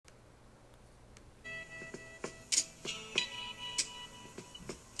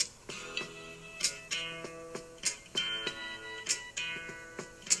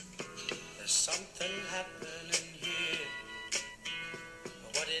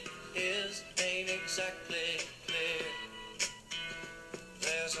is ain't exactly clear.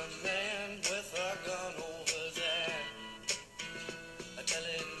 There's a man with a gun over there,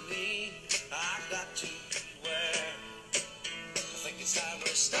 telling me I got to beware. I think it's time we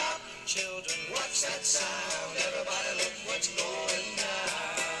stop. Children, watch that sound. Everybody look what's going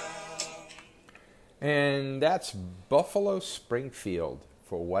down. And that's Buffalo Springfield,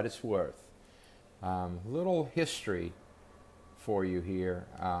 for what it's worth. Little history for you here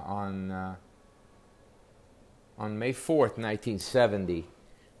on May 4th, 1970,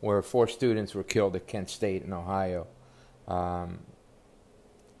 where 4 students were killed at Kent State in Ohio. And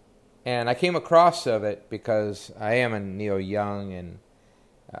I came across of it because I am a Neil Young and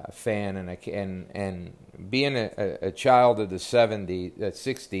fan, and being a child of the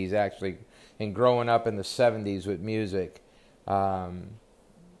 60s actually, and growing up in the 70s with music,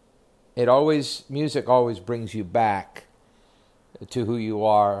 music always brings you back to who you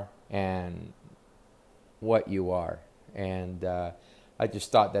are and what you are. And I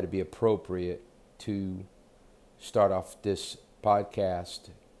just thought that it'd be appropriate to start off this podcast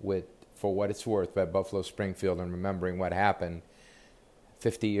with For What It's Worth by Buffalo Springfield, and remembering what happened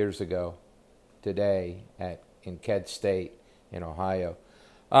 50 years ago today in Kent State in Ohio.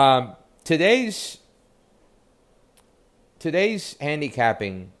 Today's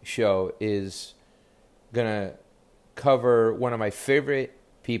handicapping show is going to cover one of my favorite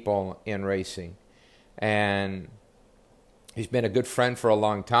people in racing. And he's been a good friend for a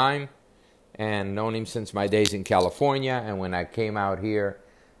long time, and known him since my days in California. And when I came out here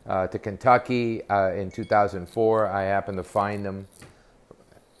to Kentucky in 2004, I happened to find him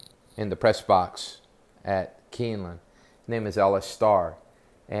in the press box at Keeneland. His name is Ellis Starr.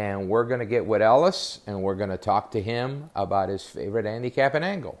 And we're going to get with Ellis, and we're going to talk to him about his favorite handicap and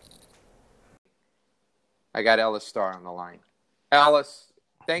angle. I got Ellis Starr on the line. Ellis,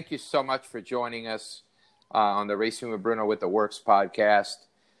 thank you so much for joining us on the Racing with Bruno with the Works podcast.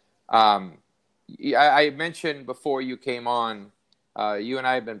 I mentioned before you came on, you and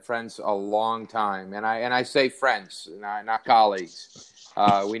I have been friends a long time, and I say friends, not colleagues.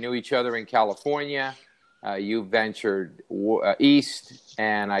 We knew each other in California. You ventured east,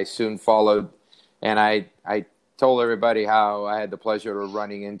 and I soon followed. And I told everybody how I had the pleasure of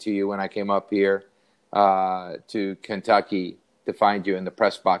running into you when I came up here to Kentucky to find you in the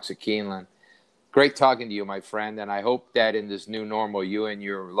press box at Keeneland. Great talking to you, my friend, and I hope that in this new normal, you and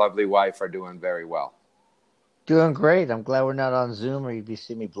your lovely wife are doing very well. Doing great. I'm glad we're not on Zoom, or you'd be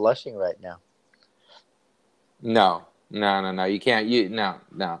seeing me blushing right now. No. You can't.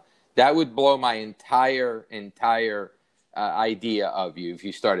 No. That would blow my entire idea of you if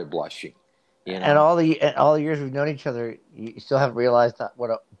you started blushing. You know? And all the years we've known each other, you still haven't realized what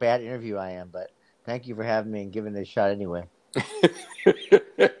a bad interview I am. But thank you for having me and giving it a shot anyway.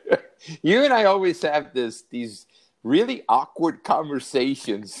 You and I always have these really awkward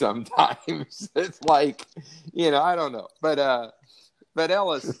conversations sometimes. It's like, I don't know. But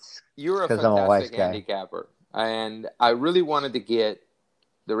Ellis, you're a fantastic handicapper. And I really wanted to get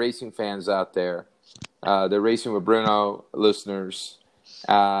the racing fans out there, the Racing with Bruno listeners,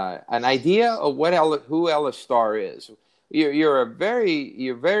 an idea of who Ellis Starr is. You have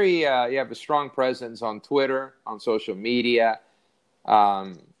a strong presence on Twitter, on social media.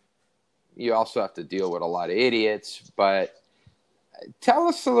 You also have to deal with a lot of idiots. But tell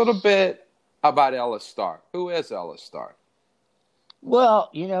us a little bit about Ellis Starr. Who is Ellis Starr? Well,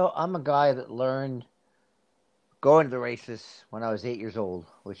 I'm a guy that learned going to the races when I was 8 years old,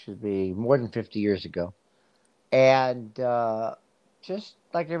 which would be more than 50 years ago. And just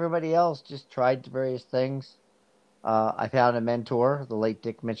like everybody else, just tried various things. I found a mentor, the late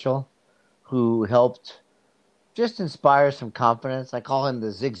Dick Mitchell, who helped just inspire some confidence. I call him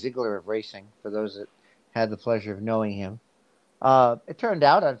the Zig Ziglar of racing, for those that had the pleasure of knowing him. It turned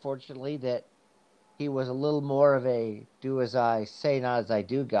out, unfortunately, that he was a little more of a do as I say, not as I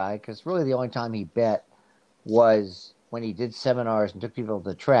do guy, because really the only time he bet was when he did seminars and took people to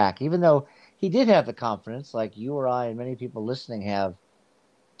the track, even though he did have the confidence, like you or I and many people listening have,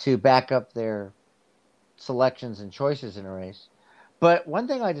 to back up their selections and choices in a race. But one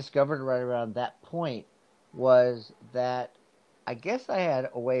thing I discovered right around that point was that I guess I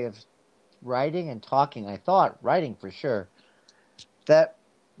had a way of writing and talking, I thought writing for sure, that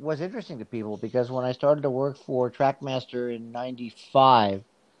was interesting to people, because when I started to work for Trackmaster in 95,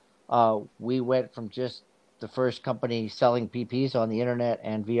 we went from just the first company selling PPs on the internet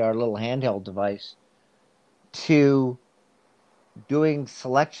and via our little handheld device to doing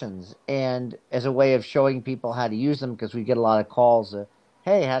selections, and as a way of showing people how to use them, because we get a lot of calls,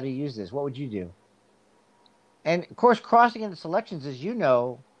 hey, how do you use this? What would you do? And of course, crossing into selections, as you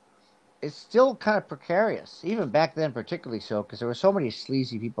know, it's still kind of precarious, even back then, particularly so, because there were so many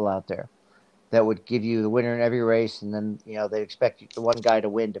sleazy people out there that would give you the winner in every race, and then they expect the one guy to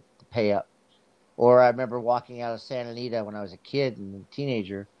win to pay up. Or I remember walking out of Santa Anita when I was a kid and a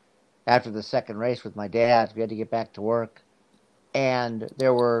teenager after the second race with my dad. We had to get back to work, and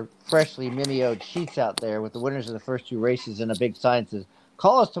there were freshly mimeoed sheets out there with the winners of the first two races and a big sign that says,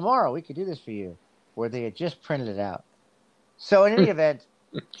 "Call us tomorrow. We could do this for you," where they had just printed it out. So in any event,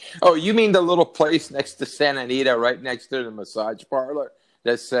 Oh, you mean the little place next to Santa Anita, right next to the massage parlor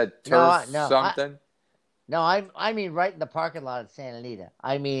that said no, turf no, something? no, I mean right in the parking lot of Santa Anita.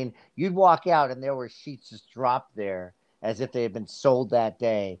 I mean, you'd walk out and there were sheets just dropped there as if they had been sold that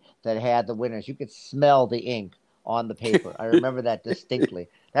day that had the winners. You could smell the ink on the paper. I remember that distinctly.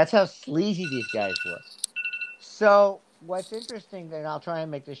 That's how sleazy these guys were. So what's interesting, and I'll try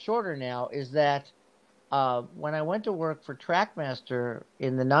and make this shorter now, is that when I went to work for Trackmaster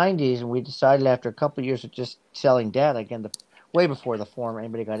in the '90s, and we decided after a couple of years of just selling data, again, way before the forum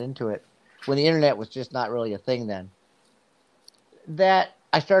anybody got into it, when the internet was just not really a thing then, that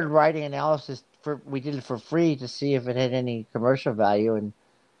I started writing analysis we did it for free to see if it had any commercial value, and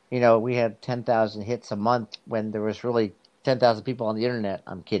we had 10,000 hits a month when there was really 10,000 people on the internet.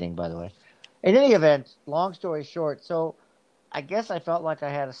 I'm kidding, by the way. In any event, long story short, so I guess I felt like I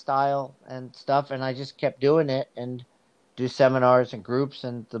had a style and stuff, and I just kept doing it and do seminars and groups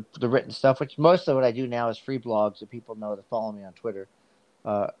and the written stuff, which most of what I do now is free blogs that people know that follow me on Twitter.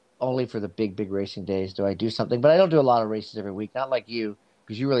 Uh, Only for the big racing days do I do something, but I don't do a lot of races every week, not like you,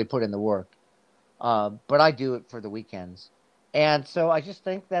 because you really put in the work. But I do it for the weekends. And so I just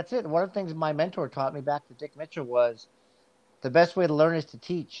think that's it. One of the things my mentor taught me back to Dick Mitchell was the best way to learn is to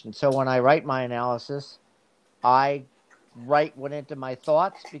teach. And so when I write my analysis, I write what into my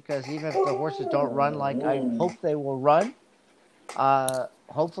thoughts, because even if the horses don't run like I hope they will run,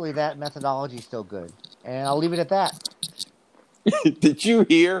 hopefully that methodology is still good. And I'll leave it at that. Did you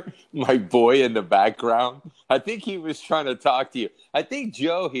hear my boy in the background? I think he was trying to talk to you. I think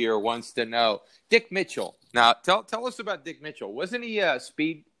Joe here wants to know. Dick Mitchell. Now, tell us about Dick Mitchell. Wasn't he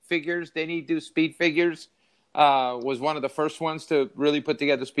speed figures? Didn't he do speed figures? Was one of the first ones to really put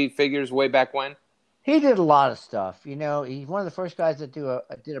together speed figures way back when? He did a lot of stuff. He's one of the first guys that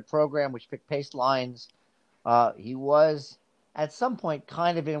did a program which picked pace lines. He was at some point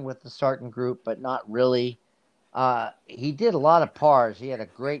kind of in with the Sarton group, but not really. He did a lot of pars. He had a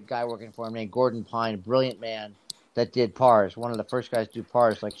great guy working for him named Gordon Pine, a brilliant man that did pars. One of the first guys to do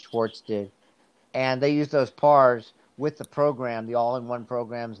pars like Schwartz did. And they used those pars with the program, the all-in-one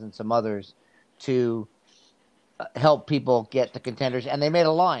programs and some others, to help people get the contenders. And they made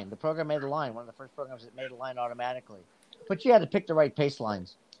a line. The program made a line. One of the first programs that made a line automatically. But you had to pick the right pace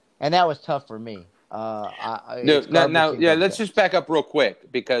lines. And that was tough for me. Now, let's just back up real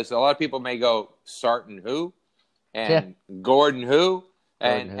quick, because a lot of people may go, Sarton who? And Gordon who?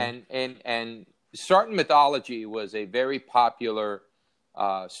 And Sarton Mythology was a very popular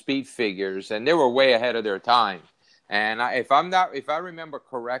speed figures, and they were way ahead of their time. And if I remember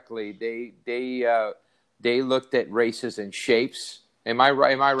correctly, they looked at races and shapes. Am I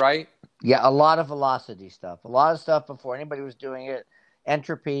right? Yeah, a lot of velocity stuff. A lot of stuff before anybody was doing it.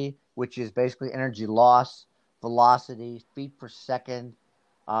 Entropy, which is basically energy loss, velocity, feet per second.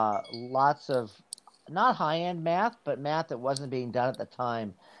 Lots of not high-end math, but math that wasn't being done at the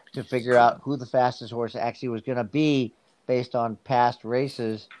time to figure out who the fastest horse actually was going to be based on past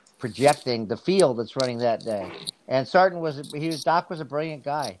races, projecting the field that's running that day. And Sarton Doc was a brilliant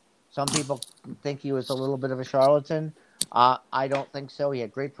guy. Some people think he was a little bit of a charlatan. I don't think so. He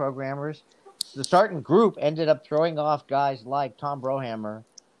had great programmers. The Sarton group ended up throwing off guys like Tom Brohammer,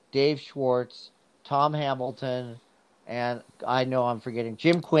 Dave Schwartz, Tom Hamilton, and I know I'm forgetting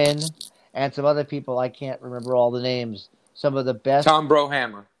Jim Quinn, and some other people. I can't remember all the names. Some of the best. Tom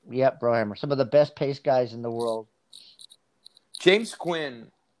Brohammer. Yep, Brohammer. Some of the best pace guys in the world. James Quinn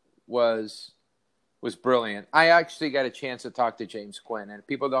was brilliant. I actually got a chance to talk to James Quinn, and if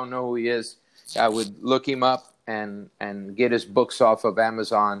people don't know who he is, I would look him up and get his books off of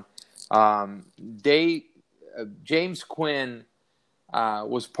Amazon. James Quinn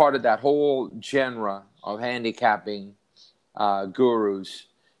was part of that whole genre of handicapping gurus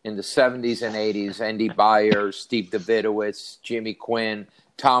in the 70s and 80s. Andy Byers, Steve Davidowitz, Jimmy Quinn,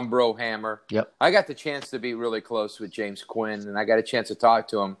 Tom Brohammer. Yep. I got the chance to be really close with James Quinn, and I got a chance to talk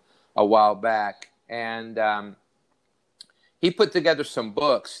to him a while back. And he put together some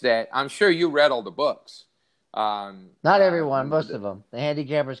books that I'm sure you read all the books. Not everyone, most of them. The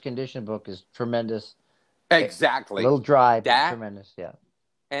Handicapper's Condition book is tremendous. Exactly. A little dry, but tremendous, yeah.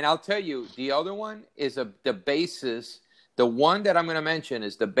 And I'll tell you, the other one is the basis The one that I'm going to mention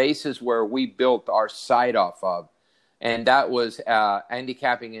is the basis where we built our site off of, and that was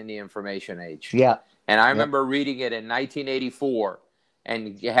Handicapping in the Information Age. Yeah. And I remember reading it in 1984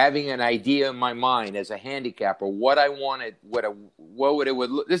 and having an idea in my mind as a handicapper what I wanted, what it would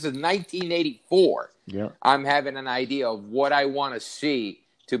look. This is 1984. Yeah. I'm having an idea of what I want to see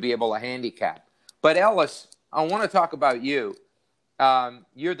to be able to handicap. But Ellis, I want to talk about you.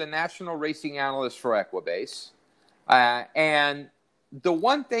 You're the national racing analyst for Equibase. And the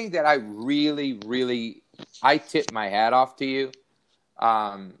one thing that I really, really, I tip my hat off to you,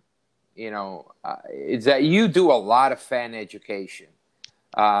 is that you do a lot of fan education.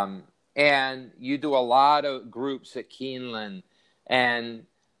 And you do a lot of groups at Keeneland, and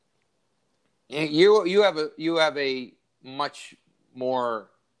you have a much more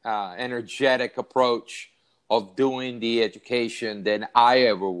energetic approach of doing the education than I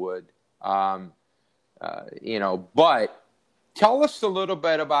ever would. But tell us a little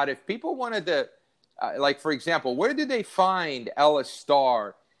bit about if people wanted to, for example, where did they find Ellis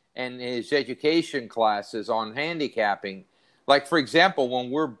Starr and his education classes on handicapping? Like, for example, when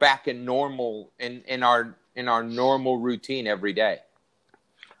we're back in normal in our normal routine every day.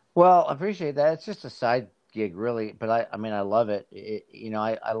 Well, I appreciate that. It's just a side gig, really, but I love it.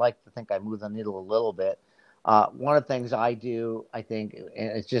 I like to think I move the needle a little bit. One of the things I do, I think, and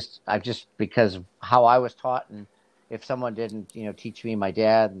it's just because of how I was taught, and if someone didn't, teach me, my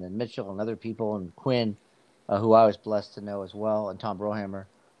dad, and then Mitchell and other people, and Quinn, who I was blessed to know as well, and Tom Brohammer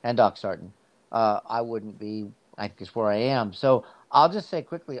and Doc Sarton, I wouldn't be, I guess, where I am. So I'll just say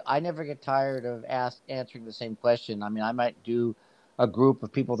quickly, I never get tired of answering the same question. I mean, I might do a group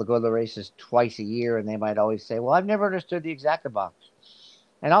of people that go to the races twice a year, and they might always say, well, I've never understood the exacta box.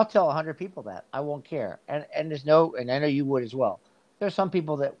 And I'll tell 100 people that. I won't care. And there's and I know you would as well. There's some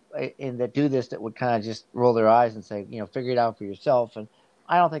people that do this that would kind of just roll their eyes and say, figure it out for yourself. And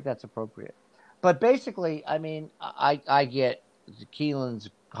I don't think that's appropriate. But basically, I mean, I get Keeneland's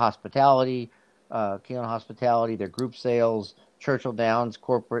hospitality, Keeneland Hospitality, their group sales, Churchill Downs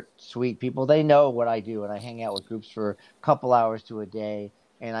corporate suite people. They know what I do, and I hang out with groups for a couple hours to a day,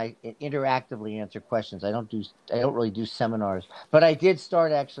 and I interactively answer questions. I don't really do seminars, but I did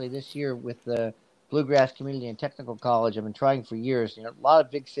start actually this year with the Bluegrass Community and Technical College. I've been trying for years. A lot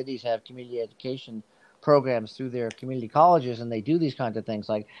of big cities have community education programs through their community colleges, and they do these kinds of things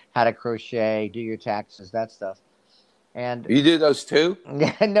like how to crochet, do your taxes, that stuff. And you do those too?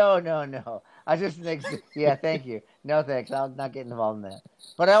 No. I just think, yeah, thank you. No, thanks. I'll not get involved in that.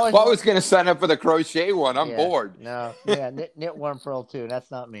 But I always. Well, I was going to sign up for the crochet one. I'm bored. No, yeah, knit one pearl too.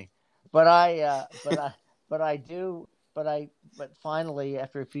 That's not me. But but finally,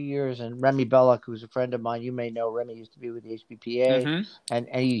 after a few years, and Remy Belloc, who's a friend of mine, you may know Remy used to be with the HPPA, and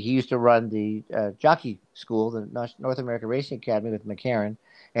he used to run the jockey school, the North American Racing Academy with McCarran,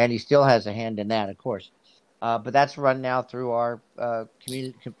 and he still has a hand in that, of course. But that's run now through our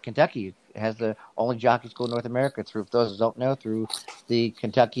community. Kentucky has the only jockey school in North America. Through, for those who don't know, through the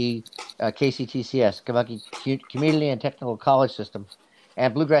Kentucky KCTCS, Kentucky Community and Technical College System,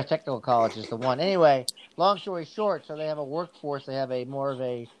 and Bluegrass Technical College is the one. Anyway, long story short, so they have a workforce. They have more of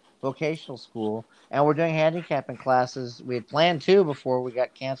a vocational school, and we're doing handicapping classes. We had planned to before we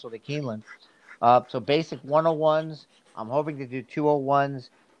got canceled at Keeneland. So basic 101s. I'm hoping to do 201s.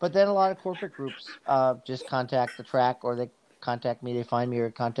 But then a lot of corporate groups just contact the track, or they contact me. They find me, or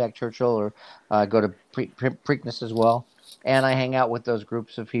contact Churchill, or go to Preakness as well. And I hang out with those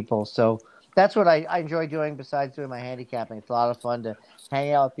groups of people. So that's what I enjoy doing besides doing my handicapping. It's a lot of fun to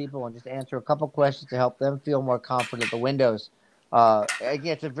hang out with people and just answer a couple questions to help them feel more confident at the windows.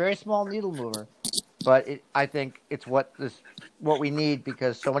 Again, it's a very small needle mover, but I think it's what we need,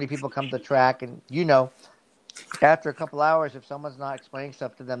 because so many people come to the track, and after a couple hours, if someone's not explaining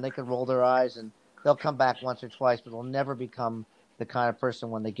stuff to them, they could roll their eyes, and they'll come back once or twice, but they'll never become the kind of person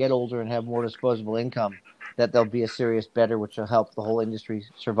when they get older and have more disposable income that they'll be a serious bettor, which will help the whole industry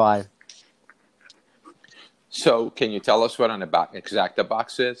survive. So can you tell us what an exacta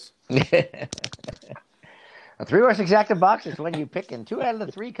box is? A 3-horse exacta box is when you pick, and 2 out of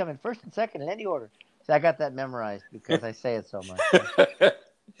the 3 come in first and second in any order. So I got that memorized because I say it so much.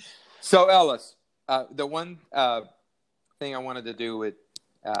 So Ellis, the one thing I wanted to do with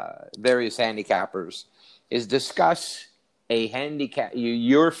various handicappers is discuss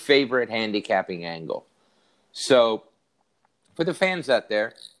your favorite handicapping angle. So for the fans out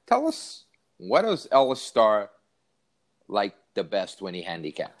there, tell us, what does Ellis Starr like the best when he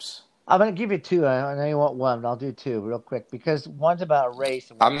handicaps? I'm going to give you 2. I know you want 1, but I'll do 2 real quick, because one's about a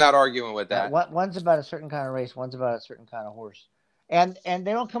race. I'm not arguing with that. One's about a certain kind of race. One's about a certain kind of horse. And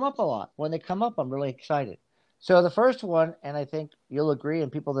they don't come up a lot. When they come up, I'm really excited. So the first one, and I think you'll agree,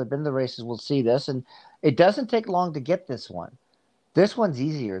 and people that have been to the races will see this, and it doesn't take long to get this one. This one's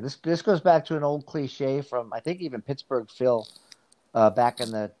easier. This goes back to an old cliche from I think even Pittsburgh Phil back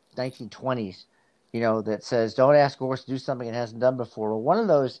in the 1920s. That says don't ask a horse to do something it hasn't done before. Well, one of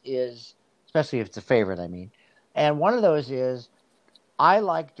those is, especially if it's a favorite, I mean, and one of those is I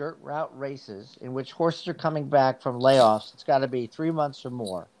like dirt route races in which horses are coming back from layoffs. It's got to be 3 months or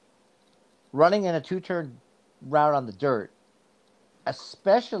more, running in a two-turn route on the dirt,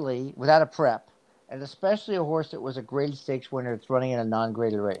 especially without a prep, and especially a horse that was a graded stakes winner that's running in a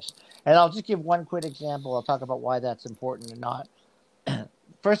non-graded race. And I'll just give one quick example. I'll talk about why that's important or not.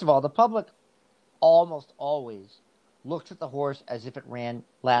 First of all, the public almost always looks at the horse as if it ran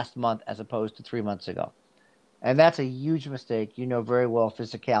last month as opposed to 3 months ago. And that's a huge mistake. You know very well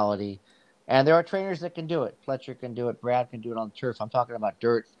physicality. And there are trainers that can do it. Fletcher can do it. Brad can do it on turf. I'm talking about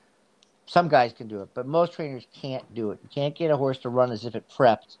dirt. Some guys can do it, but most trainers can't do it. You can't get a horse to run as if it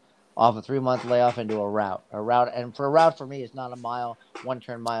prepped off a 3 month layoff into a route. And for a route for me is not a mile, one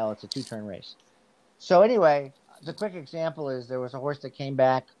turn mile. It's a two-turn race. So anyway, the quick example is there was a horse that came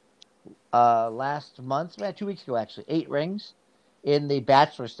back last month, 2 weeks ago actually, 8 rings in the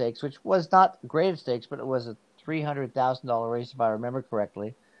Bachelor Stakes, which was not graded stakes, but it was a $300,000 race if I remember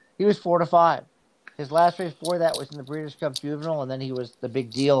correctly. He was 4-5. His last race before that was in the Breeders' Cup Juvenile, and then he was the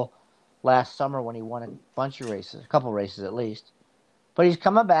big deal last summer when he won a bunch of races, a couple races at least. But he's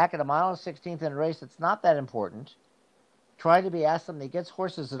coming back at a mile and 16th in a race that's not that important, trying to be asked them. He gets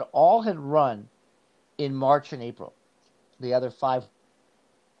horses that all had run in March and April. The other 5,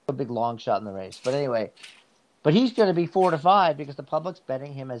 a big long shot in the race. But anyway, he's going to be 4-5 because the public's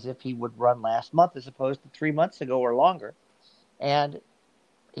betting him as if he would run last month as opposed to 3 months ago or longer. And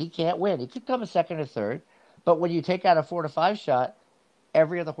he can't win. He could come a second or third, but when you take out a 4-5 shot,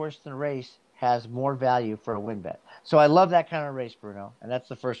 every other horse in the race has more value for a win bet. So I love that kind of race, Bruno, and that's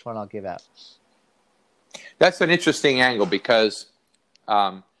the first one I'll give out. That's an interesting angle because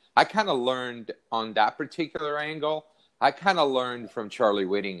I kind of learned on that particular angle. I kind of learned from Charlie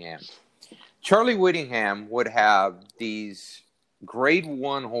Whittingham. Charlie Whittingham would have these grade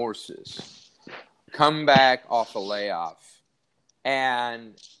 1 horses come back off a layoff.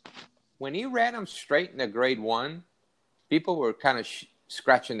 And when he ran them straight into grade 1, people were kind of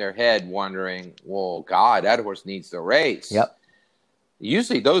scratching their head wondering, well, God, that horse needs the race. Yep.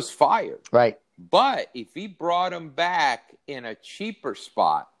 Usually those fired. Right. But if he brought them back in a cheaper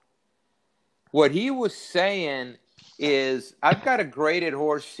spot, what he was saying is, I've got a graded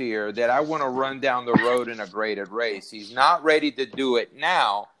horse here that I want to run down the road in a graded race. He's not ready to do it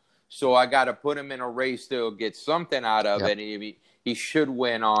now, so I got to put him in a race that will get something out of it. And he should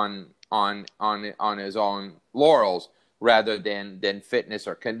win on his own laurels rather than fitness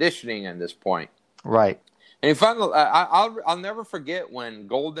or conditioning at this point. Right. And if I'll never forget when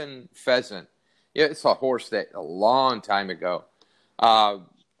Golden Pheasant, it's a horse that a long time ago,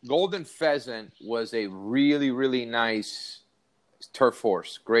 Golden Pheasant was a really, really nice turf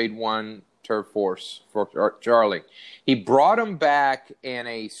horse, grade 1 turf horse for Charlie. He brought him back in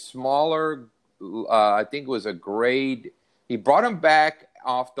a smaller, I think it was a grade, he brought him back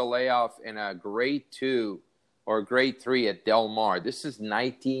off the layoff in a grade 2 or grade 3 at Del Mar. This is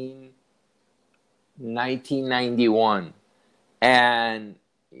 1991. And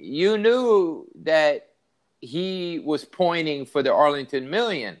you knew that he was pointing for the Arlington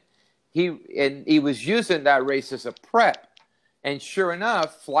Million. He was using that race as a prep. And sure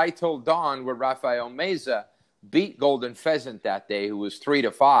enough, Fly Till Dawn with Rafael Meza beat Golden Pheasant that day, who was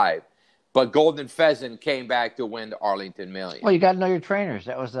 3-5. But Golden Pheasant came back to win the Arlington Million. Well, you got to know your trainers.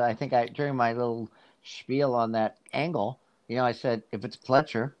 That was, I think, during my little spiel on that angle, I said, if it's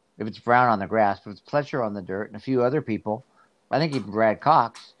Pletcher, if it's Brown on the grass, if it's Pletcher on the dirt, and a few other people, I think even Brad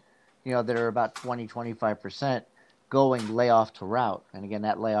Cox, that are about 20-25% going layoff to route. And again,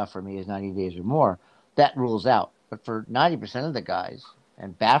 that layoff for me is 90 days or more. That rules out. But for 90% of the guys,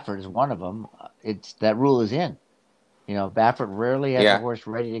 and Baffert is one of them, that rule is in. Baffert rarely has a horse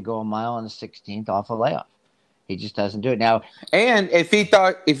ready to go a mile on the 16th off a layoff. He just doesn't do it now. And if he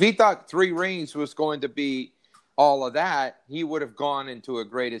thought 3 rings was going to be all of that, he would have gone into a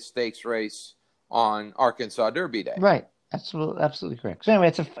graded stakes race on Arkansas Derby Day. Right. Absolutely correct. So anyway,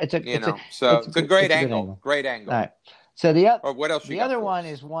 it's a great angle. Great angle. All right. So what else? The other one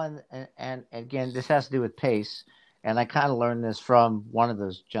is one, and again, this has to do with pace. And I kind of learned this from one of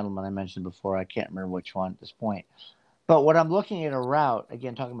those gentlemen I mentioned before. I can't remember which one at this point. But when I'm looking at a route,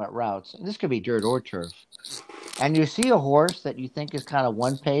 again, talking about routes, and this could be dirt or turf, and you see a horse that you think is kind of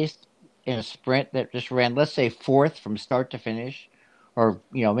one-paced in a sprint that just ran, let's say, 4th from start to finish, or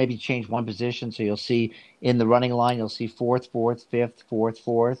maybe change one position. So you'll see in the running line, you'll see fourth, fourth, fifth, fourth,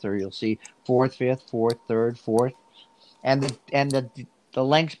 fourth, or you'll see fourth, fifth, fourth, third, fourth, and the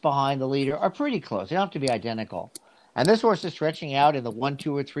lengths behind the leader are pretty close. They don't have to be identical. And this horse is stretching out in the 1,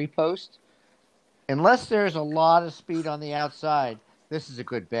 2, or 3 post. Unless there's a lot of speed on the outside, this is a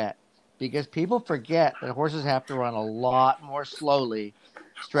good bet because people forget that horses have to run a lot more slowly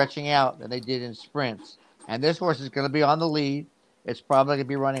stretching out than they did in sprints. And this horse is going to be on the lead. It's probably going to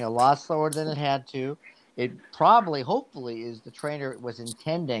be running a lot slower than it had to. It probably, hopefully, is the trainer was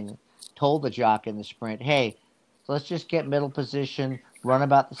intending, told the jock in the sprint, hey, let's just get middle position, run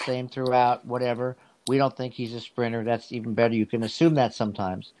about the same throughout, whatever. We don't think he's a sprinter. That's even better. You can assume that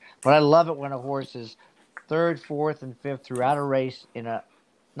sometimes. But I love it when a horse is third, fourth, and fifth throughout a race in a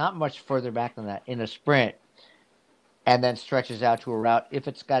not much further back than that in a sprint, and then stretches out to a route if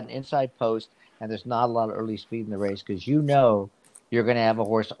it's got an inside post and there's not a lot of early speed in the race because you're going to have a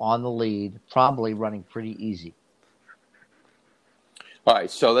horse on the lead, probably running pretty easy. All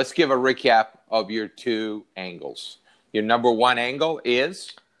right, so let's give a recap of your 2 angles. Your number 1 angle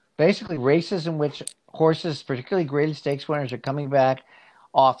is? Basically, races in which horses, particularly graded stakes winners, are coming back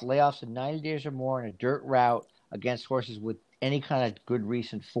off layoffs in 90 days or more in a dirt route against horses with any kind of good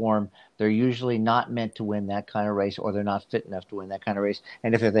recent form. They're usually not meant to win that kind of race, or they're not fit enough to win that kind of race.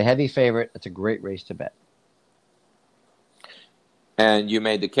 And if they're the heavy favorite, it's a great race to bet. And you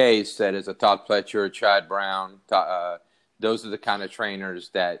made the case that as a Todd Pletcher, Chad Brown, those are the kind of trainers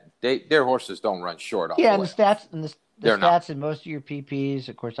that their horses don't run short off. Yeah, and the stats in most of your PPs,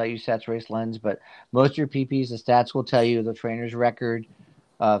 of course, I use Stats Race Lens, but most of your PPs, the stats will tell you the trainer's record.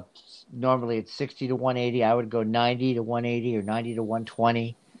 Normally it's 60 to 180. I would go 90 to 180 or 90 to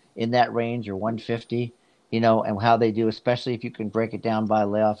 120 in that range, or 150, and how they do, especially if you can break it down by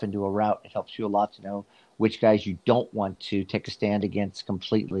layoff into a route. It helps you a lot to know which guys you don't want to take a stand against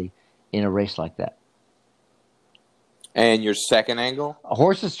completely in a race like that. And your second angle?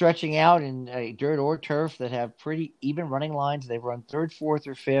 Horses stretching out in dirt or turf that have pretty even running lines. They run third, fourth,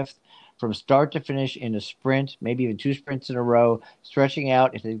 or fifth from start to finish in a sprint, maybe even 2 sprints in a row, stretching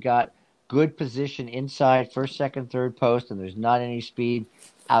out. If they've got good position inside first, second, third post, and there's not any speed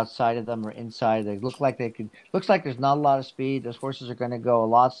outside of them or inside, they looks like there's not a lot of speed. Those horses are going to go a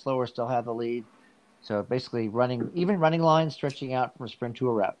lot slower, still have the lead. So basically running lines, stretching out from a sprint to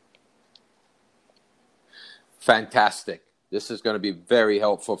a route. Fantastic. This is going to be very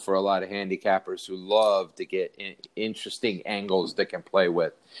helpful for a lot of handicappers who love to get interesting angles they can play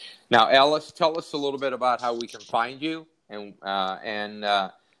with. Now, Ellis, tell us a little bit about how we can find you and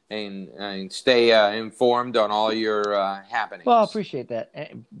stay informed on all your happenings. Well, I appreciate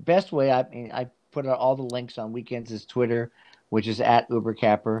that. Best way, I put out all the links on weekends is Twitter, which is at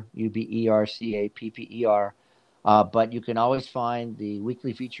Ubercapper, UBERCAPPER. But you can always find the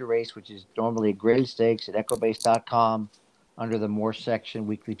weekly feature race, which is normally a graded stakes at echobase.com under the more section,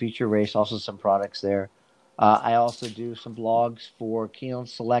 weekly feature race, also some products there. I also do some blogs for Keeneland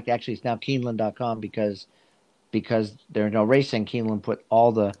Select. Actually, it's now Keeneland.com because there's no racing. Keeneland put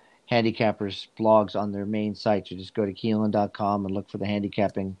all the handicappers' blogs on their main site. So just go to Keeneland.com and look for the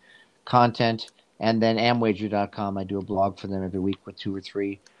handicapping content. And then Amwager.com, I do a blog for them every week with 2 or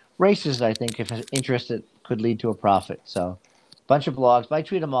 3 races I think, if interested, could lead to a profit. So a bunch of blogs, but I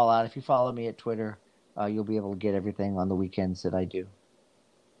tweet them all out. If you follow me at Twitter, you'll be able to get everything on the weekends that I do.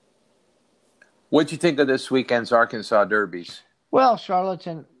 What'd you think of this weekend's Arkansas Derbies? Well,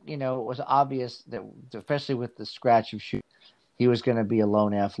 Charlatan, it was obvious that, especially with the scratch of shoe, he was going to be a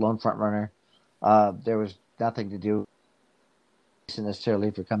lone front runner. There was nothing to do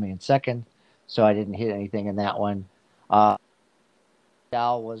necessarily for coming in second, so I didn't hit anything in that one.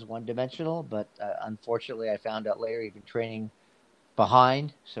 Dal was one-dimensional, but unfortunately I found out later he'd been training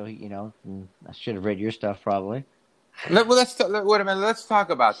behind, so I should have read your stuff probably. Well, wait a minute. Let's talk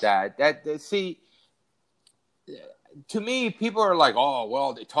about that. See, to me, people are like, "Oh,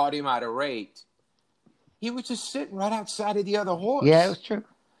 well, they taught him how to rate." He was just sitting right outside of the other horse. Yeah, it was true.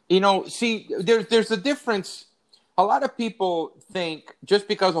 See, there's a difference. A lot of people think just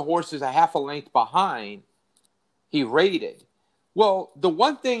because a horse is a half a length behind, he rated. Well, the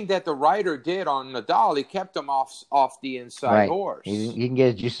one thing that the rider did on Nadal, he kept him off the inside horse. He can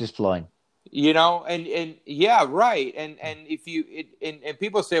get his juices flowing. And yeah, right. And if and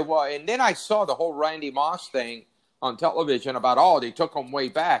people say, well, and then I saw the whole Randy Moss thing on television about, they took him way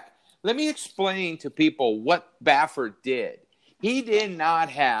back. Let me explain to people what Baffert did. He did not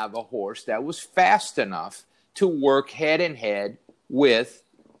have a horse that was fast enough to work head-and-head with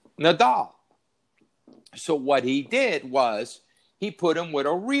Nadal. So what he did was he put him with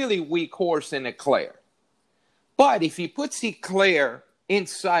a really weak horse in Eclair. But if he puts Eclair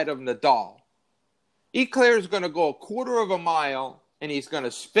inside of Nadal, Eclair is going to go a quarter of a mile, and he's going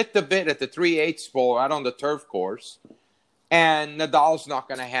to spit the bit at the 3/8 pole out on the turf course, and Nadal's not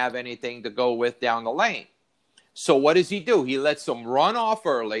going to have anything to go with down the lane. So what does he do? He lets him run off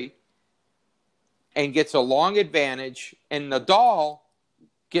early and gets a long advantage, and Nadal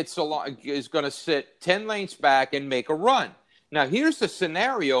is going to sit 10 lanes back and make a run. Now, here's the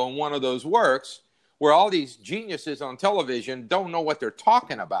scenario in one of those works where all these geniuses on television don't know what they're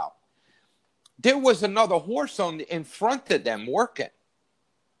talking about. There was another horse in front of them working.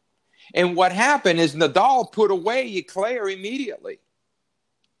 And what happened is Nadal put away Eclair immediately,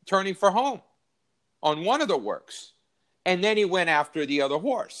 turning for home on one of the works. And then he went after the other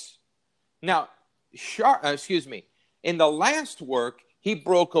horse. Now, in the last work, he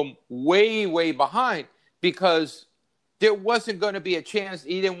broke him way, way behind because there wasn't going to be a chance.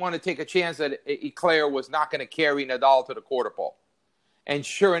 He didn't want to take a chance that Eclair was not going to carry Nadal to the quarter pole. And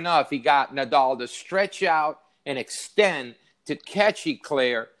sure enough, he got Nadal to stretch out and extend to catch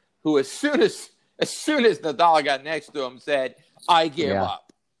Eclair, who as soon as Nadal got next to him said, "I give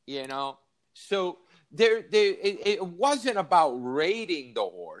up," you know? So it wasn't about rating the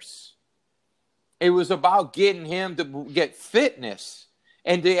horse. It was about getting him to get fitness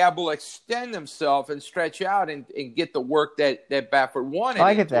and to be able to extend himself and stretch out and get the work that Baffert wanted.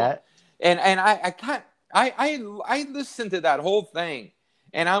 I get that. And I listened to that whole thing,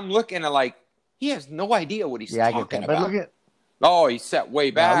 and I'm looking at like, he has no idea what he's talking about. But look at, he sat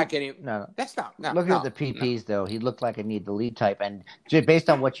way back. That's not. Looking at the PPs, though, he looked like a need the lead type. And just based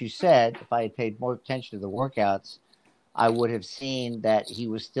on what you said, if I had paid more attention to the workouts, I would have seen that he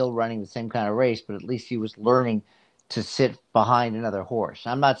was still running the same kind of race, but at least he was learning to sit behind another horse.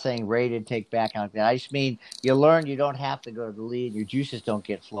 I'm not saying rated, take back, like that. I just mean you learn you don't have to go to the lead. Your juices don't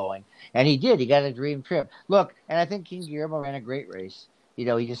get flowing. And he did. He got a dream trip. Look, and I think King Guillermo ran a great race. You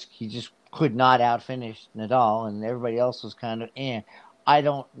know, he just could not outfinish Nadal, and everybody else was kind of I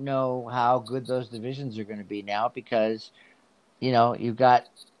don't know how good those divisions are going to be now because, you know, you've got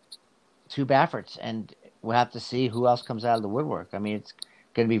two Bafferts, and we'll have to see who else comes out of the woodwork. I mean, it's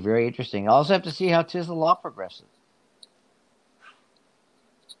going to be very interesting. I also have to see how Tiz the Law progresses.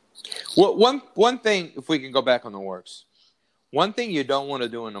 Well, one thing, if we can go back on the works, one thing you don't want to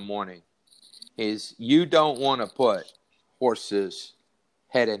do in the morning is you don't want to put horses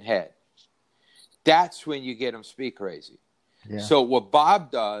head and head. That's when you get them speed crazy. Yeah. So what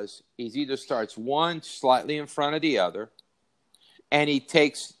Bob does is either starts one slightly in front of the other, and he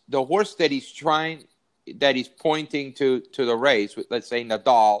takes the horse that he's pointing to the race, let's say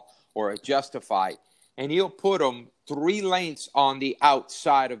Nadal or a Justified, and he'll put them 3 lengths on the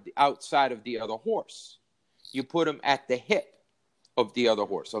outside of the other horse. You put them at the hip of the other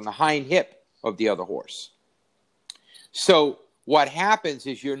horse, on the hind hip of the other horse. So what happens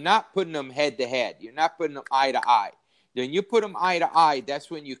is you're not putting them head to head. You're not putting them eye to eye. Then you put them eye to eye,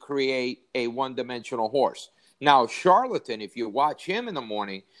 that's when you create a one-dimensional horse. Now, Charlatan, if you watch him in the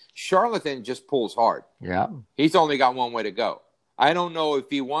morning, Charlatan just pulls hard. Yeah. He's only got one way to go. I don't know if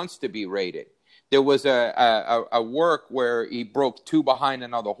he wants to be rated. There was a work where he broke 2 behind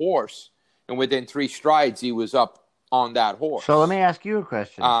another horse, and within 3 strides, he was up on that horse. So let me ask you a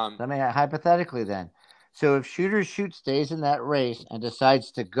question. Hypothetically then. So if Shooter's Shoot stays in that race and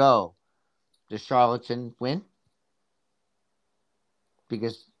decides to go, does Charlatan win?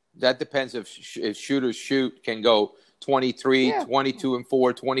 Because that depends if Shooter's Shoot can go 23, 22-4,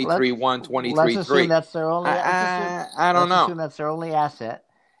 23-1, 23-3. Let's assume that's their only. I don't know. Assume that's their only asset,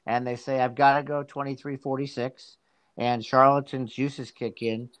 and they say I've got to go 23-46, and Charlatan's juices kick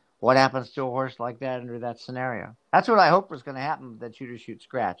in. What happens to a horse like that under that scenario? That's what I hope was going to happen. That Shooter's Shoot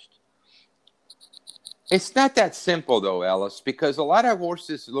scratched. It's not that simple though, Ellis, because a lot of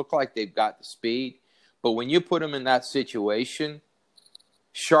horses look like they've got the speed, but when you put them in that situation,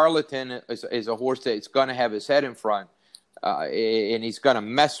 Charlatan is a horse that's going to have his head in front, and he's going to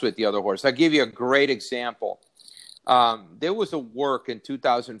mess with the other horse. I'll give you a great example. There was a work in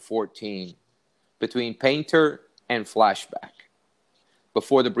 2014 between Painter and Flashback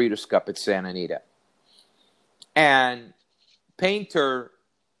before the Breeders' Cup at Santa Anita. And Painter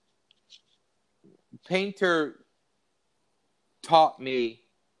taught me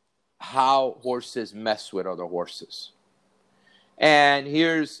how horses mess with other horses. And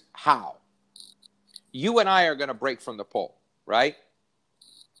here's how. You and I are going to break from the pole, right?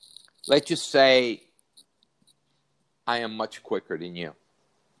 Let's just say I am much quicker than you.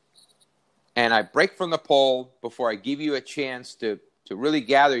 And I break from the pole before I give you a chance to really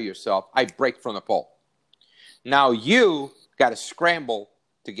gather yourself. I break from the pole. Now you got to scramble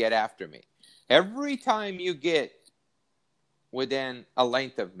to get after me. Every time you get within a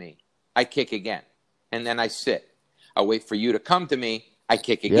length of me, I kick again. And then I sit. I wait for you to come to me. I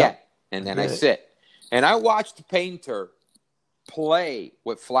kick again. Yep. And then I sit. And I watched Painter play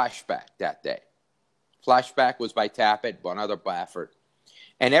with Flashback that day. Flashback was by Tappet, one other Baffert.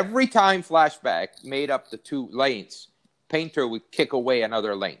 And every time Flashback made up the 2 lanes, Painter would kick away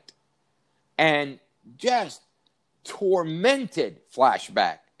another lane. And just tormented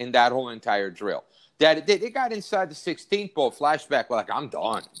Flashback in that whole entire drill. That they got inside the 16th ball. Flashback was like, I'm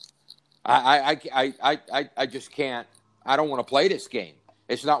done. I just can't. I don't want to play this game.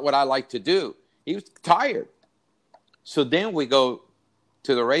 It's not what I like to do. He was tired. So then we go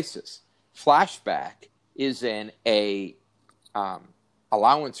to the races. Flashback is in a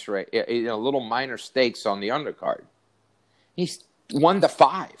allowance rate, a little minor stakes on the undercard. He's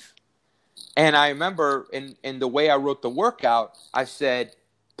 1-5. And I remember in the way I wrote the workout, I said,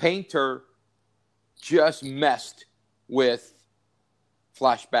 Painter just messed with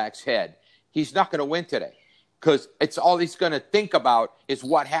Flashback's head. He's not going to win today because it's all he's going to think about is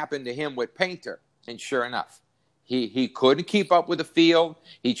what happened to him with Painter. And sure enough, he couldn't keep up with the field.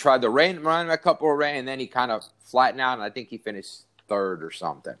 He tried to run a couple of runs, and then he kind of flattened out, and I think he finished 3rd or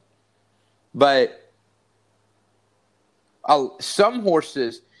something. But some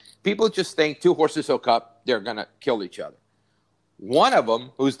horses, people just think 2 horses hook up, they're going to kill each other. One of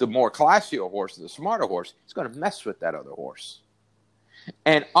them, who's the more classier horse, the smarter horse, is going to mess with that other horse.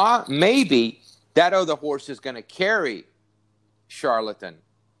 And maybe that other horse is going to carry Charlatan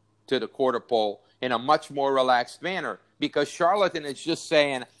to the quarter pole in a much more relaxed manner because Charlatan is just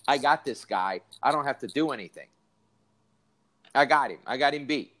saying, I got this guy. I don't have to do anything. I got him. I got him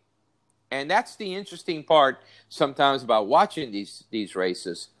beat. And that's the interesting part sometimes about watching these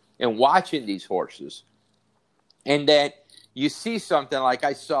races and watching these horses. And that you see something like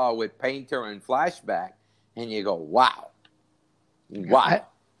I saw with Painter and Flashback, and you go, wow. Wow.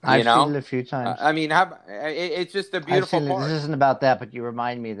 I've seen it a few times. I mean, it's just a beautiful part. This isn't about that, but you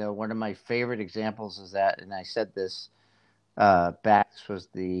remind me, though, one of my favorite examples is that, and I said this back, was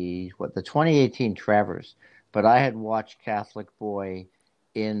the 2018 Travers, but I had watched Catholic Boy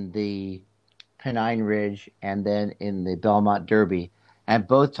in the Pennine Ridge and then in the Belmont Derby, and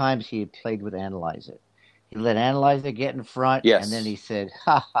both times he had played with Analyze It. He let Analyze It get in front, yes. And then he said,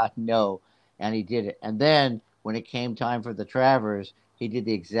 ha, no, and he did it. And then when it came time for the Travers, he did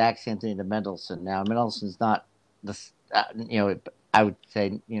the exact same thing to Mendelssohn. Now, Mendelssohn's not I would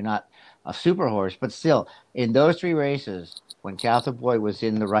say you're not a super horse, but still, in those 3 races, when Catholic Boy was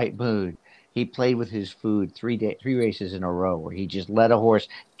in the right mood, he played with his food 3 races in a row, where he just let a horse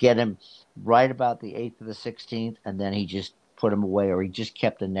get him right about the 8th to the 16th, and then he just put him away, or he just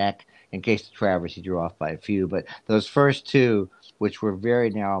kept the neck in case the Travers he drew off by a few. But those first 2, which were very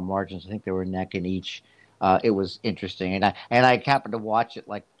narrow margins, I think they were neck in each. It was interesting, and I happened to watch it,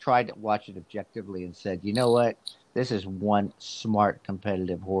 tried to watch it objectively, and said, you know what, this is one smart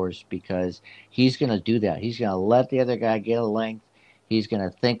competitive horse because he's going to do that. He's going to let the other guy get a length. He's going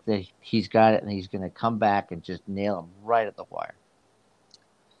to think that he's got it, and he's going to come back and just nail him right at the wire.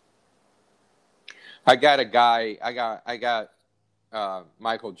 I got a guy. I got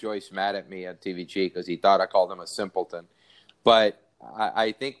Michael Joyce mad at me at TVG because he thought I called him a simpleton, but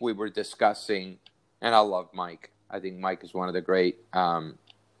I think we were discussing. And I love Mike. I think Mike is one of the great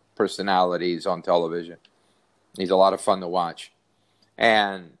personalities on television. He's a lot of fun to watch.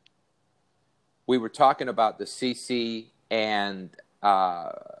 And we were talking about the CC and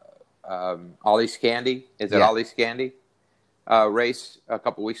Ollie Scandy. Is it Ollie Scandy? Race a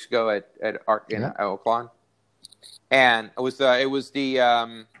couple weeks ago at Oaklawn. And it was the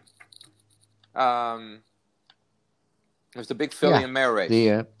big filly and mare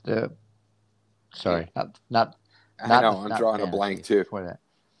race. Sorry, not. I know. I'm drawing a blank too. For that.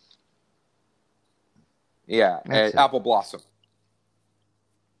 Yeah, Apple Blossom.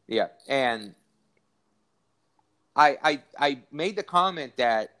 Yeah, and I made the comment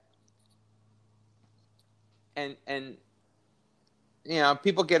that, and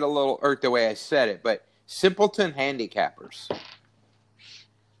people get a little irked the way I said it, but simpleton handicappers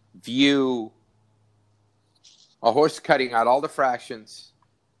view a horse cutting out all the fractions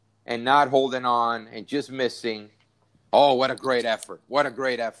and not holding on and just missing. Oh, what a great effort. What a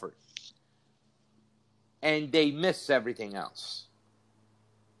great effort. And they miss everything else.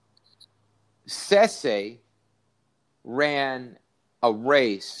 Sese ran a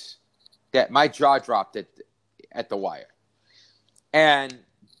race that my jaw dropped at the wire. And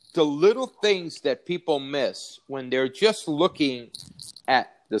the little things that people miss when they're just looking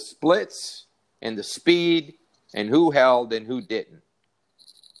at the splits and the speed and who held and who didn't.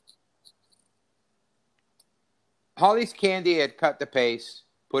 Holly's Candy had cut the pace,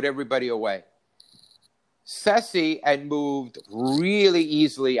 put everybody away. Ceci had moved really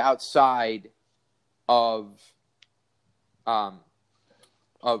easily outside of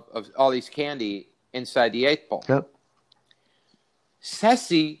Ollie's Candy inside the 8th pole. Yep.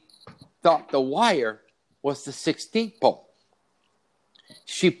 Ceci thought the wire was the 16th pole.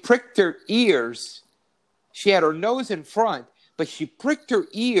 She pricked her ears. She had her nose in front, but she pricked her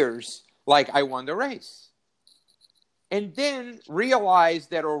ears like I won the race. And then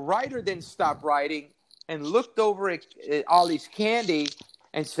realized that her rider didn't stop riding and looked over at Ollie's Candy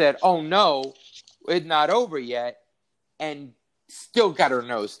and said, oh no, it's not over yet, and still got her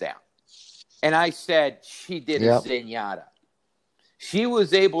nose down. And I said, she did a zenyatta. She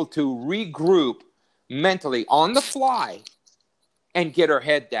was able to regroup mentally on the fly and get her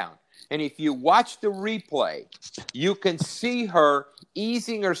head down. And if you watch the replay, you can see her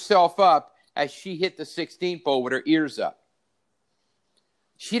easing herself up as she hit the 16th pole with her ears up.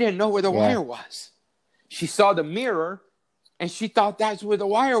 She didn't know where the wire was. She saw the mirror, and she thought that's where the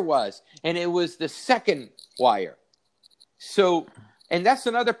wire was. And it was the second wire. So, and that's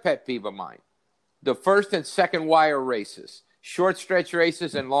another pet peeve of mine. The first and second wire races. Short stretch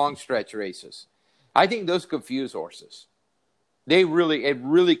races and long stretch races. I think those confuse horses. It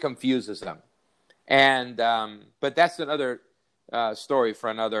really confuses them. And, but that's another story for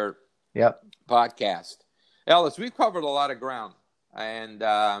another podcast. Ellis, we've covered a lot of ground. And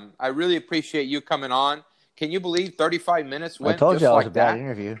I really appreciate you coming on. Can you believe 35 minutes went just like that? I told you I was a bad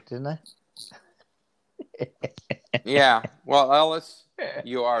interview, didn't I? Yeah. Well, Ellis,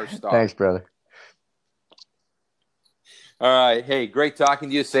 you are a star. Thanks, brother. All right. Hey, great talking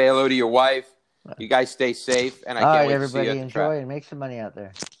to you. Say hello to your wife. You guys stay safe. And I can't wait to see you at the enjoy track. and make some money out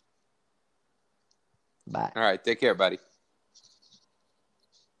there. Bye. All right. Take care, buddy.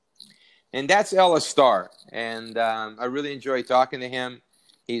 And that's Ellis Starr. And I really enjoy talking to him.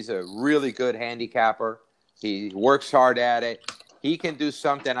 He's a really good handicapper. He works hard at it. He can do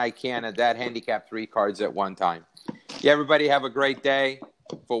something I can at that handicap 3 cards at one time. Yeah, everybody have a great day.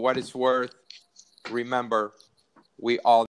 For what it's worth, remember, we all